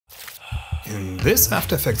In this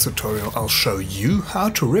After Effects tutorial I'll show you how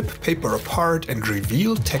to rip paper apart and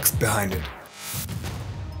reveal text behind it.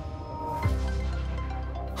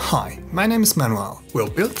 Hi, my name is Manuel. We'll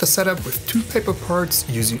build the setup with two paper parts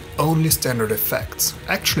using only standard effects.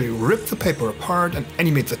 Actually rip the paper apart and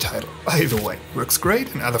animate the title. By the way, works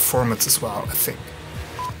great in other formats as well, I think.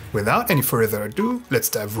 Without any further ado, let's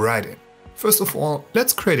dive right in. First of all,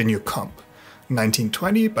 let's create a new comp.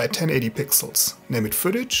 1920 by 1080 pixels. Name it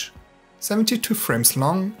footage. 72 frames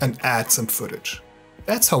long and add some footage.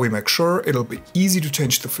 That's how we make sure it'll be easy to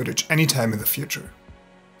change the footage anytime in the future.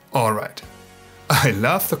 Alright. I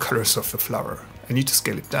love the colors of the flower. I need to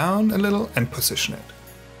scale it down a little and position it.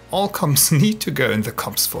 All comps need to go in the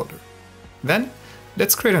comps folder. Then,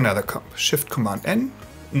 let's create another comp. Shift-Command-N,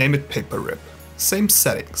 name it paper rip. Same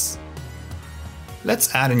settings.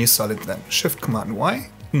 Let's add a new solid then.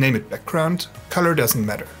 Shift-Command-Y, name it background, color doesn't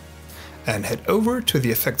matter. And head over to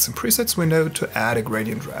the Effects and Presets window to add a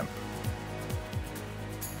gradient ramp.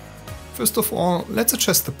 First of all, let's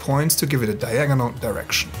adjust the points to give it a diagonal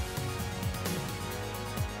direction.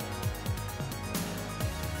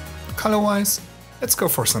 Color-wise, let's go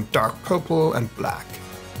for some dark purple and black.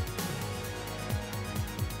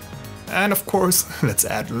 And of course, let's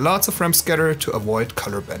add lots of ramp scatter to avoid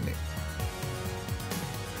color bending.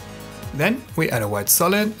 Then we add a white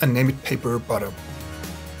solid and name it paper bottom.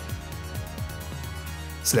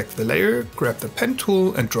 Select the layer, grab the pen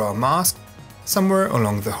tool and draw a mask somewhere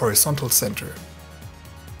along the horizontal center.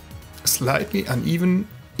 Slightly uneven,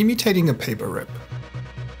 imitating a paper rip.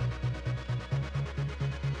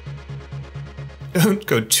 Don't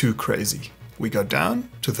go too crazy. We go down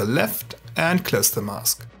to the left and close the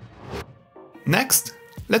mask. Next,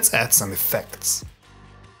 let's add some effects.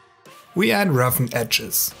 We add roughen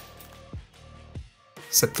edges.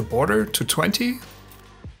 Set the border to 20.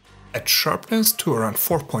 Add sharpness to around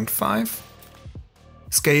 4.5,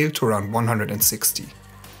 scale to around 160,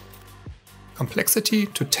 complexity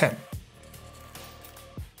to 10.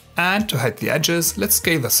 And to hide the edges, let's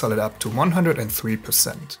scale the solid up to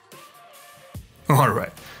 103%.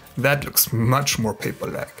 Alright, that looks much more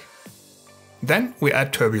paper-like. Then we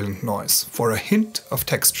add turbulent noise for a hint of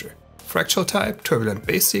texture. Fractal type, turbulent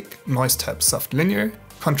basic, noise type soft linear,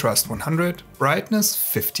 contrast 100, brightness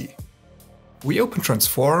 50. We open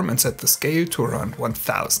transform and set the scale to around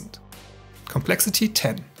 1000. Complexity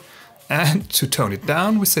 10. And to tone it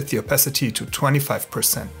down, we set the opacity to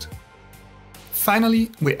 25%.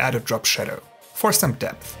 Finally, we add a drop shadow for some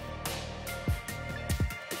depth.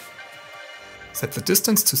 Set the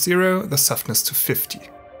distance to 0, the softness to 50.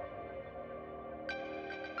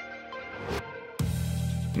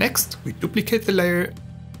 Next, we duplicate the layer,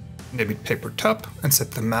 name it paper top and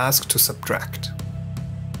set the mask to subtract.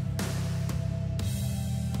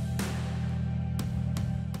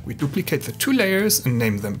 We duplicate the two layers and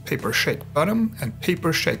name them paper shade bottom and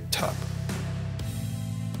paper shade top.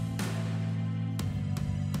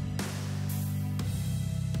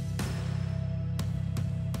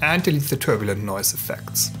 And delete the turbulent noise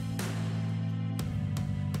effects.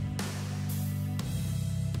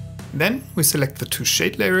 Then we select the two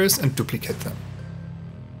shade layers and duplicate them.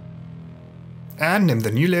 And name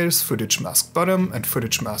the new layers footage mask bottom and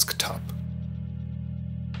footage mask top.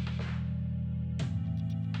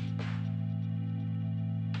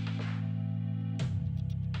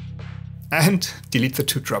 And delete the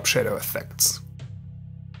two drop shadow effects.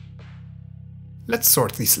 Let's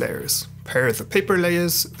sort these layers. Pair the paper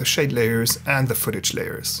layers, the shade layers and the footage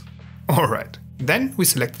layers. Alright, then we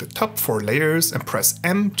select the top 4 layers and press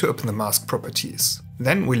M to open the mask properties.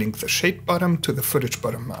 Then we link the shade bottom to the footage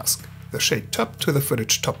bottom mask, the shade top to the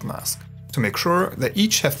footage top mask, to make sure they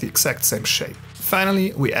each have the exact same shape.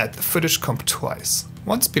 Finally, we add the footage comp twice.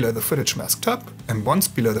 Once below the footage mask top and once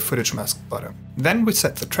below the footage mask bottom. Then we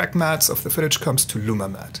set the track mats of the footage comps to luma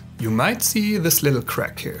matte. You might see this little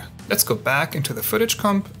crack here. Let's go back into the footage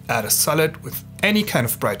comp, add a solid with any kind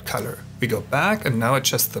of bright color. We go back and now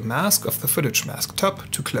adjust the mask of the footage mask top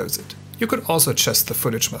to close it. You could also adjust the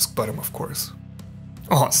footage mask bottom, of course.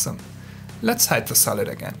 Awesome. Let's hide the solid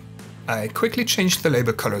again. I quickly changed the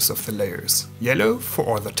label colors of the layers. Yellow for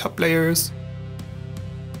all the top layers,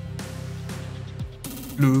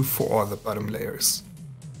 blue for all the bottom layers.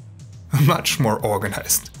 Much more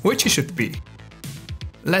organized, which you should be.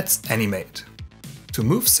 Let's animate. To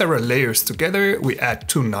move several layers together, we add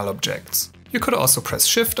two null objects. You could also press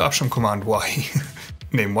Shift Option Command Y.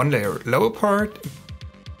 Name one layer lower part,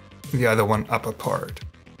 the other one upper part.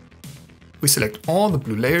 We select all the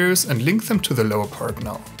blue layers and link them to the lower part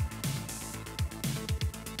null.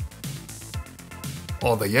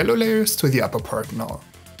 All the yellow layers to the upper part null.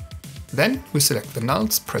 Then we select the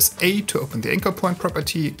nulls, press A to open the anchor point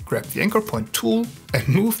property, grab the anchor point tool and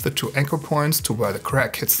move the 2 anchor points to where the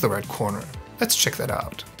crack hits the right corner. Let's check that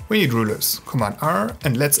out. We need rulers, Command R,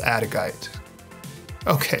 and let's add a guide.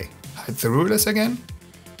 Okay, hide the rulers again.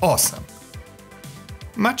 Awesome.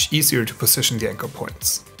 Much easier to position the anchor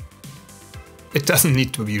points. It doesn't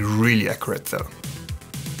need to be really accurate though.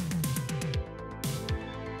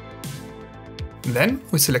 Then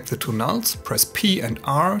we select the 2 nulls, press P and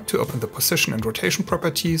R to open the position and rotation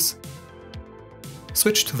properties,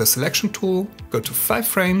 switch to the selection tool, go to 5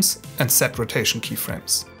 frames and set rotation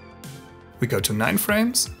keyframes. We go to 9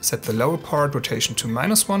 frames, set the lower part rotation to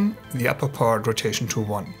 -1, the upper part rotation to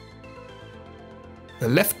 1. The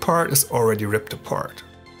left part is already ripped apart.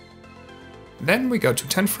 Then we go to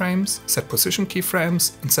 10 frames, set position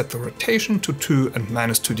keyframes and set the rotation to 2 and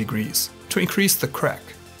 -2 degrees to increase the crack.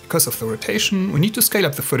 Because of the rotation, we need to scale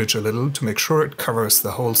up the footage a little to make sure it covers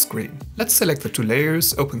the whole screen. Let's select the 2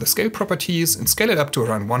 layers, open the scale properties and scale it up to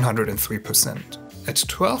around 103%. At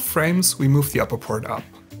 12 frames, we move the upper part up,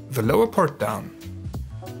 the lower part down,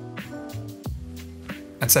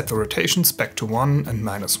 and set the rotations back to 1 and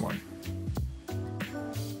 -1.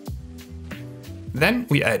 Then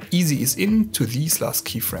we add easy ease in to these last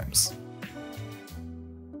keyframes.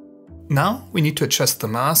 Now we need to adjust the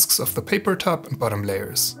masks of the paper top and bottom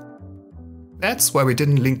layers. That's why we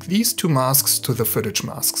didn't link these 2 masks to the footage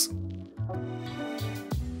masks.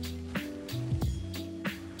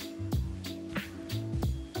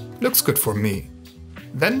 Looks good for me.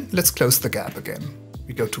 Then let's close the gap again.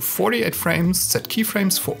 We go to 48 frames, set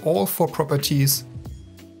keyframes for all 4 properties.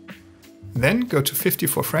 Then go to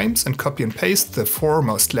 54 frames and copy and paste the 4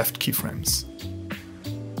 most left keyframes.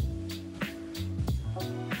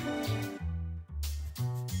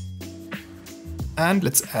 And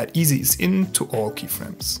let's add easy ease in to all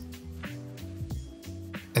keyframes.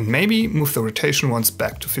 And maybe move the rotation ones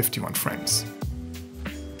back to 51 frames.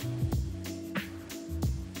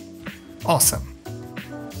 Awesome.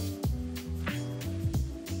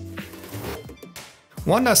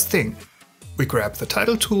 One last thing. We grab the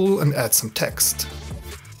title tool and add some text.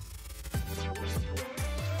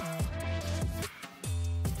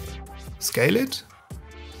 Scale it,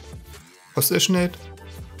 position it,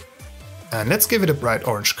 and let's give it a bright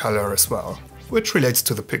orange color as well, which relates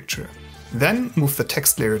to the picture. Then move the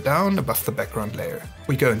text layer down above the background layer.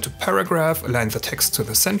 We go into Paragraph, align the text to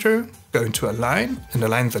the center, go into Align and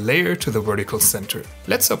align the layer to the vertical center.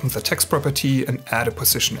 Let's open the text property and add a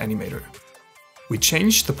position animator. We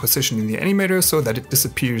change the position in the animator so that it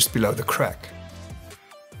disappears below the crack.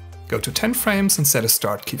 Go to 10 frames and set a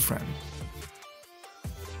start keyframe.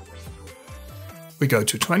 We go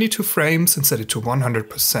to 22 frames and set it to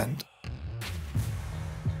 100%.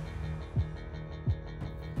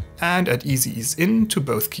 And add easy ease in to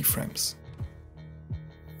both keyframes.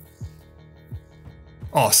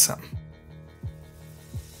 Awesome.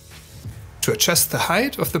 To adjust the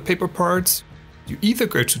height of the paper parts, you either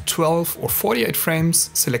go to 12 or 48 frames,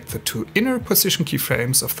 select the 2 inner position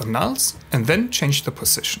keyframes of the nulls, and then change the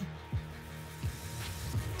position.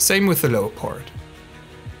 Same with the lower part.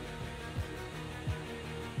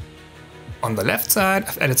 On the left side,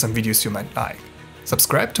 I've added some videos you might like.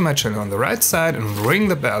 Subscribe to my channel on the right side and ring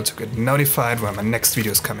the bell to get notified when my next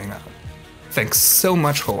video is coming out. Thanks so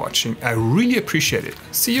much for watching, I really appreciate it.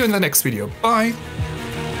 See you in the next video, bye!